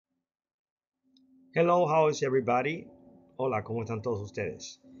Hello, how is everybody? Hola, ¿cómo están todos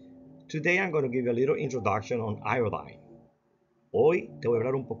ustedes? Today I'm going to give you a little introduction on iodine. Hoy te voy a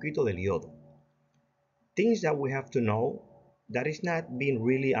hablar un poquito del iodo. Things that we have to know that is not being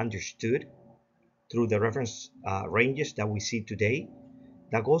really understood through the reference ranges that we see today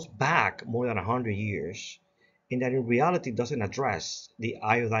that goes back more than 100 years and that in reality doesn't address the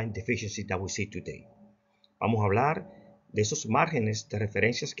iodine deficiency that we see today. Vamos a hablar de esos márgenes de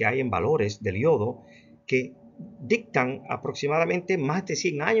referencias que hay en valores del iodo que dictan aproximadamente más de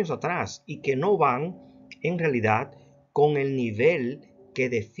 100 años atrás y que no van en realidad con el nivel que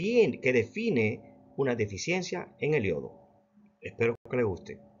define una deficiencia en el iodo. Espero que les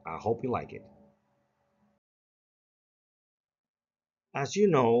guste. I hope you like it. As you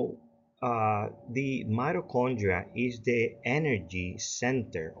know, the mitochondria is the energy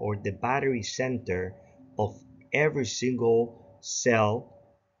center or the battery center of every single cell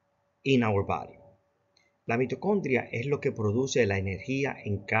in our body. La mitocondria es lo que produce la energía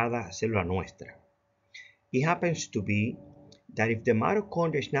en cada célula nuestra. It happens to be that if the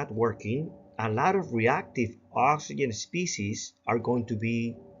mitochondria is not working, a lot of reactive oxygen species are going to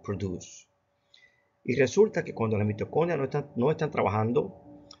be produced. Y resulta que cuando las mitocondrias no están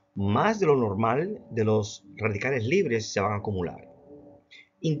trabajando, más de lo normal de los radicales libres se van a acumular.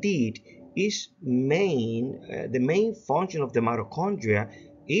 Indeed, the main function of the mitochondria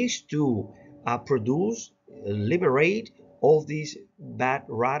is to liberate all these bad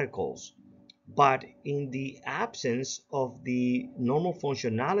radicals. But in the absence of the normal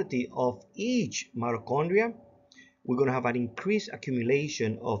functionality of each mitochondria, we're going to have an increased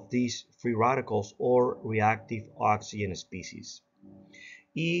accumulation of these free radicals or reactive oxygen species.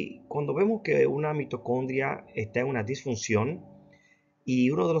 Y cuando vemos que una mitocondria está en una disfunción,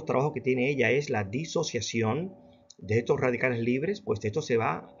 y uno de los trabajos que tiene ella es la disociación de estos radicales libres, pues esto se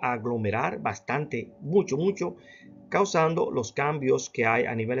va a aglomerar bastante, mucho, causando los cambios que hay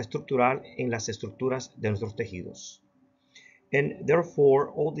a nivel estructural en las estructuras de nuestros tejidos. And therefore,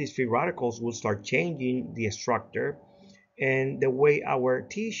 all these free radicals will start changing the structure and the way our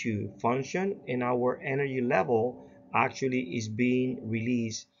tissue function and our energy level actually is being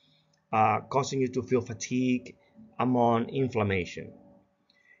released, causing you to feel fatigue, among inflammation.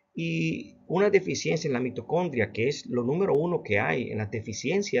 Y una deficiencia en la mitocondria, que es lo número uno que hay en las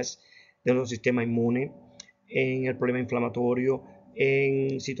deficiencias de nuestro sistema inmune, en el problema inflamatorio,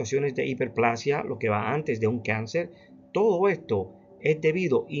 en situaciones de hiperplasia, lo que va antes de un cáncer, todo esto es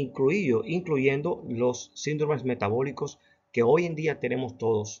debido, incluyendo los síndromes metabólicos que hoy en día tenemos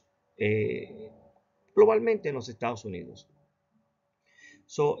todos globalmente en los Estados Unidos.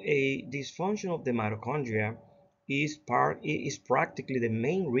 So a dysfunction of the mitochondria is practically the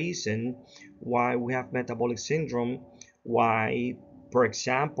main reason why we have metabolic syndrome, why, for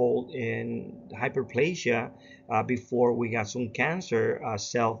example, in hyperplasia, before we got some cancer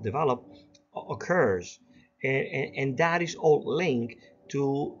self-developed, occurs. And that is all linked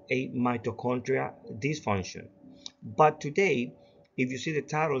to a mitochondria dysfunction. But today, if you see the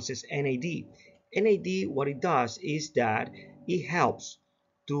title, it says NAD. NAD, what it does is that it helps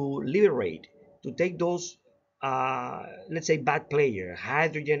to liberate, to take those let's say bad player,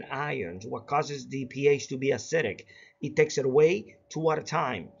 hydrogen ions, what causes the pH to be acidic. It takes it away 2 at a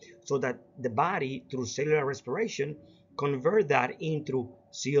time so that the body, through cellular respiration, convert that into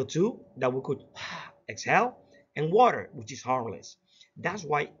CO2 that we could exhale and water, which is harmless. That's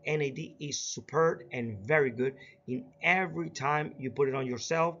why NAD is superb and very good in every time you put it on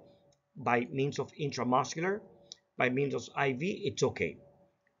yourself by means of intramuscular, by means of IV, it's okay.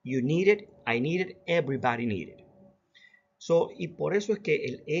 You need it, I need it, everybody need it. So, y por eso es que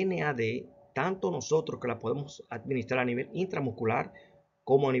el NAD, tanto nosotros que la podemos administrar a nivel intramuscular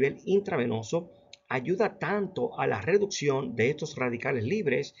como a nivel intravenoso, ayuda tanto a la reducción de estos radicales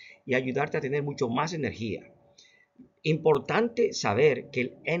libres y ayudarte a tener mucho más energía. Importante saber que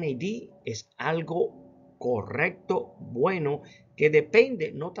el NAD es algo correcto, bueno, que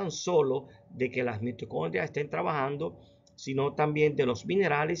depende no tan solo de que las mitocondrias estén trabajando, sino también de los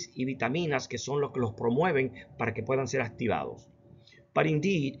minerales y vitaminas que son los que los promueven para que puedan ser activados. But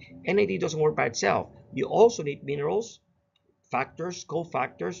indeed, NAD doesn't work by itself. You also need minerals, factors,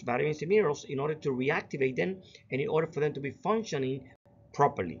 cofactors, vitamins and minerals in order to reactivate them and in order for them to be functioning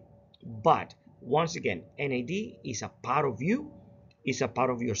properly. But once again, NAD is a part of you, is a part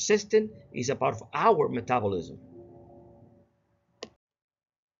of your system, is a part of our metabolism.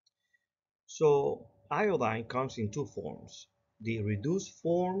 So iodine comes in two forms, the reduced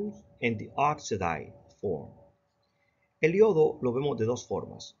form and the oxidized form. El iodo lo vemos de dos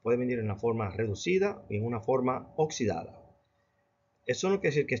formas. Puede venir en una forma reducida y en una forma oxidada. Eso no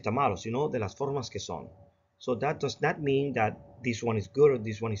quiere decir que está malo, sino de las formas que son. So that does not mean that this one is good or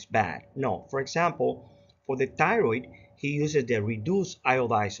this one is bad. No, for example, for the thyroid, he uses the reduced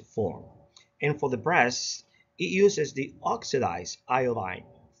iodized form. And for the breast, it uses the oxidized iodine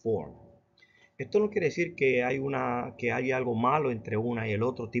form. Esto no quiere decir que hay algo malo entre una y el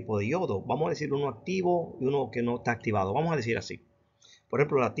otro tipo de yodo. Vamos a decir uno activo y uno que no está activado. Vamos a decir así. Por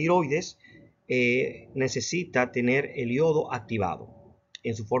ejemplo, la tiroides necesita tener el yodo activado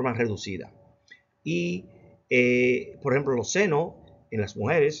en su forma reducida. Y, por ejemplo, los senos en las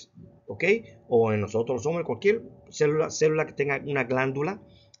mujeres, ¿ok? O en nosotros los hombres, cualquier célula que tenga una glándula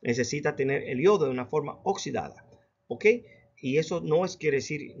necesita tener el yodo de una forma oxidada, ¿ok? Y eso no quiere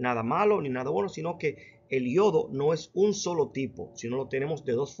decir nada malo ni nada bueno, sino que el yodo no es un solo tipo, sino lo tenemos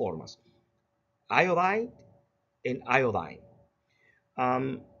de dos formas, iodide and iodine.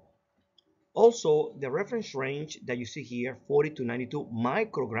 Also, the reference range that you see here, 40 to 92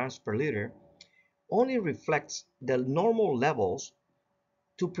 micrograms per liter, only reflects the normal levels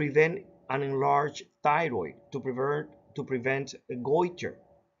to prevent an enlarged thyroid, to prevent goiter.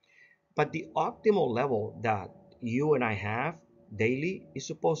 But the optimal level that you and I have daily is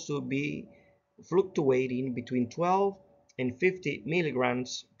supposed to be fluctuating between 12 and 50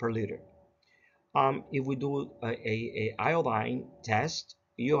 milligrams per liter. If we do a iodine test,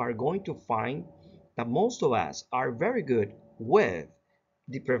 you are going to find that most of us are very good with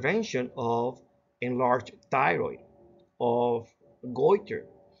the prevention of enlarged thyroid, of goiter,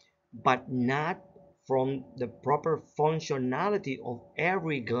 but not from the proper functionality of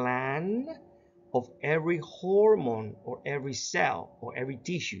every gland, of every hormone, or every cell, or every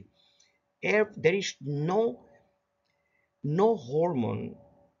tissue. There is no hormone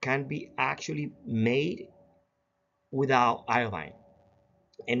can be actually made without iodine.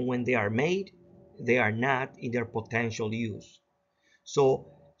 And when they are made, they are not in their potential use.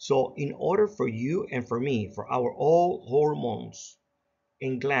 So in order for you and for me, for our all hormones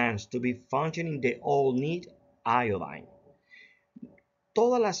and glands to be functioning, they all need iodine.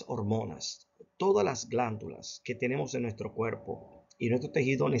 Todas las hormonas, todas las glándulas que tenemos en nuestro cuerpo y nuestro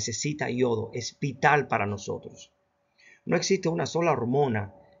tejido necesita yodo, es vital para nosotros. No existe una sola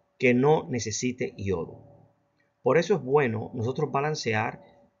hormona que no necesite yodo. Por eso es bueno nosotros balancear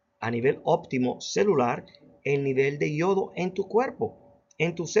a nivel óptimo celular el nivel de yodo en tu cuerpo,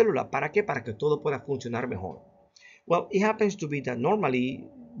 en tu célula. ¿Para qué? Para que todo pueda funcionar mejor. Well, it happens to be that normally,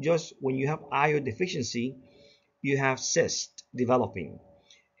 just when you have iron deficiency, you have cysts developing.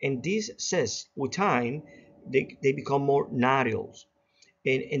 And these cysts, with time, they become more nodules.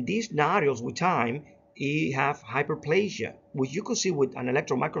 And these nodules, with time, have hyperplasia, which you could see with an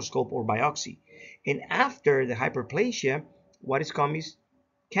electron microscope or biopsy. And after the hyperplasia, what is coming is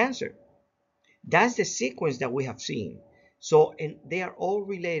cancer. That's the sequence that we have seen. So, and they are all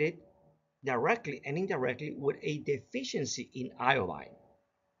related directly and indirectly with a deficiency in iodine.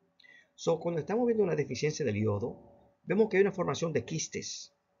 So, cuando estamos viendo una deficiencia del yodo, vemos que hay una formación de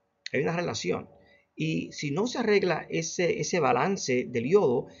quistes, hay una relación. Y si no se arregla ese balance del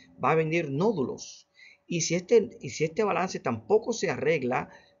yodo, va a venir nódulos. Y si este balance tampoco se arregla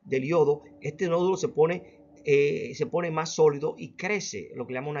del yodo, este nódulo se pone más sólido y crece, lo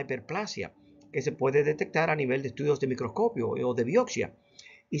que llamamos una hiperplasia, que se puede detectar a nivel de estudios de microscopio o de biopsia.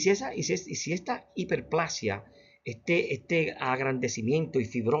 Y si esta hiperplasia, este agrandecimiento y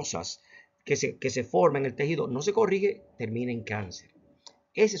fibrosas que se forma en el tejido no se corrige, termina en cáncer.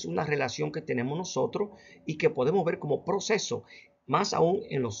 Esa es una relación que tenemos nosotros y que podemos ver como proceso, más aún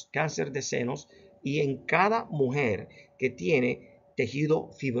en los cánceres de senos y en cada mujer que tiene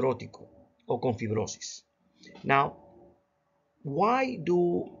tejido fibrótico o con fibrosis. Now, why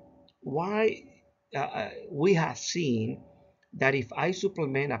we have seen that if I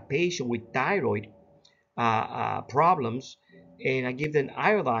supplement a patient with thyroid problems and I give them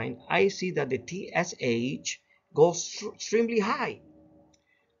iodine, I see that the TSH goes extremely high.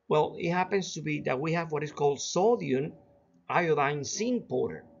 Well, it happens to be that we have what is called sodium iodine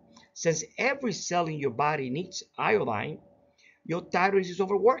synporter. Since every cell in your body needs iodine, your thyroid is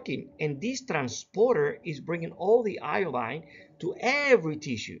overworking, and this transporter is bringing all the iodine to every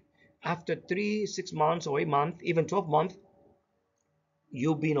tissue. After 3, 6 months or 8 months, even 12 months,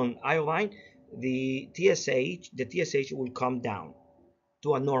 you've been on iodine, the TSH will come down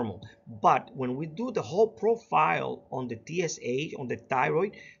to a normal. But when we do the whole profile on the TSH, on the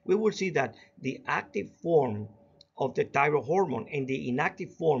thyroid, we will see that the active form of the thyroid hormone and the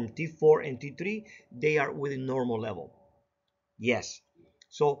inactive form T4 and T3, they are within normal level. Yes,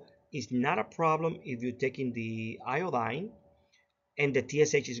 so it's not a problem if you're taking the iodine and the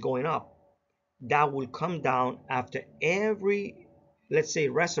TSH is going up. That will come down after every let's say,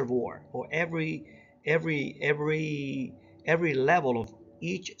 reservoir, or every level of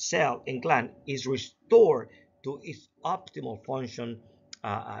each cell and gland is restored to its optimal function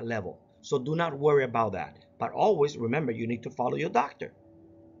level. So do not worry about that. But always remember, you need to follow your doctor,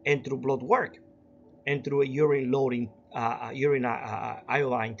 and through blood work, and through a urine loading,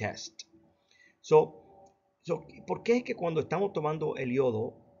 iodine test. So, ¿por qué es que cuando estamos tomando el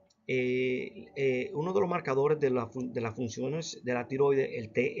yodo, uno de los marcadores de las funciones de la tiroides,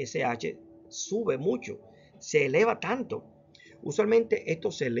 el TSH, sube mucho, se eleva tanto? Usualmente esto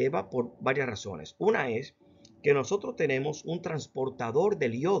se eleva por varias razones. Una es que nosotros tenemos un transportador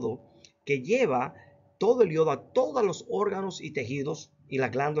del yodo que lleva todo el yodo a todos los órganos y tejidos y las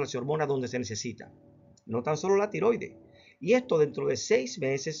glándulas y hormonas donde se necesita. No tan solo la tiroides. Y esto dentro de 6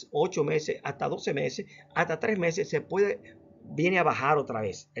 meses, 8 meses, hasta 12 meses, hasta 3 meses viene a bajar otra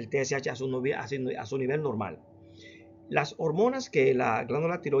vez el TSH a su nivel normal. Las hormonas que la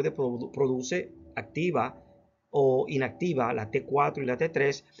glándula tiroides produce, activa o inactiva, la T4 y la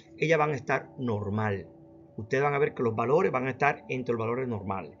T3, ellas van a estar normal. Ustedes van a ver que los valores van a estar entre los valores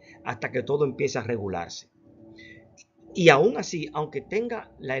normales hasta que todo empiece a regularse. Y aún así, aunque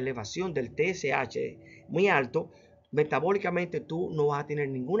tenga la elevación del TSH muy alto, metabólicamente tú no vas a tener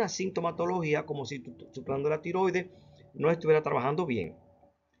ninguna sintomatología como si tu glándula tiroides no estuviera trabajando bien.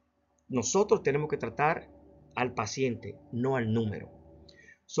 Nosotros tenemos que tratar al paciente, no al número.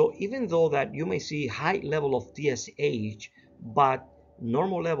 So even though that you may see high level of TSH, but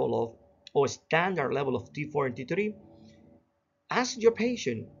normal level of or standard level of T4 and T3, ask your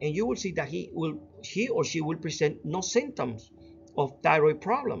patient and you will see that he or she will present no symptoms of thyroid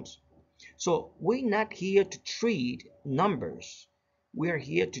problems. So we're not here to treat numbers. We are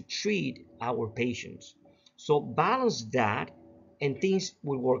here to treat our patients. So balance that and things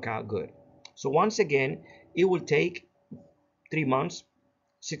will work out good. So once again, it will take 3 months,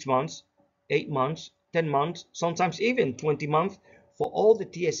 6 months, 8 months, 10 months, sometimes even 20 months for all the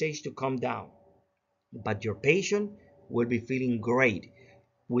TSH to come down. But your patient will be feeling great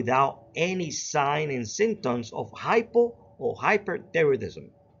without any sign and symptoms of hypo or hyperthyroidism.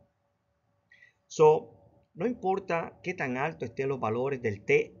 So, no importa qué tan alto estén los valores del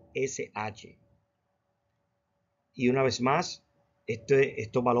TSH. Y una vez más,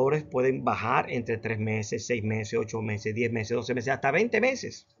 estos valores pueden bajar entre 3 meses, 6 meses, 8 meses, 10 meses, 12 meses, hasta 20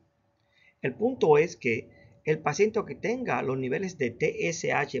 meses. El punto es que el paciente que tenga los niveles de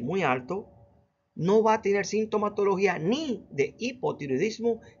TSH muy altos no va a tener sintomatología ni de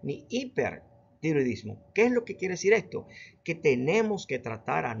hipotiroidismo ni hipertiroidismo. ¿Qué es lo que quiere decir esto? Que tenemos que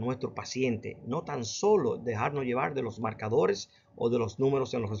tratar a nuestro paciente, no tan solo dejarnos llevar de los marcadores o de los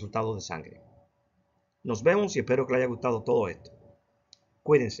números en los resultados de sangre. Nos vemos y espero que les haya gustado todo esto.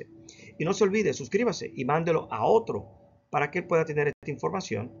 Cuídense. Y no se olvide, suscríbase y mándelo a otro para que él pueda tener esta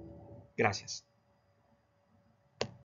información. Gracias.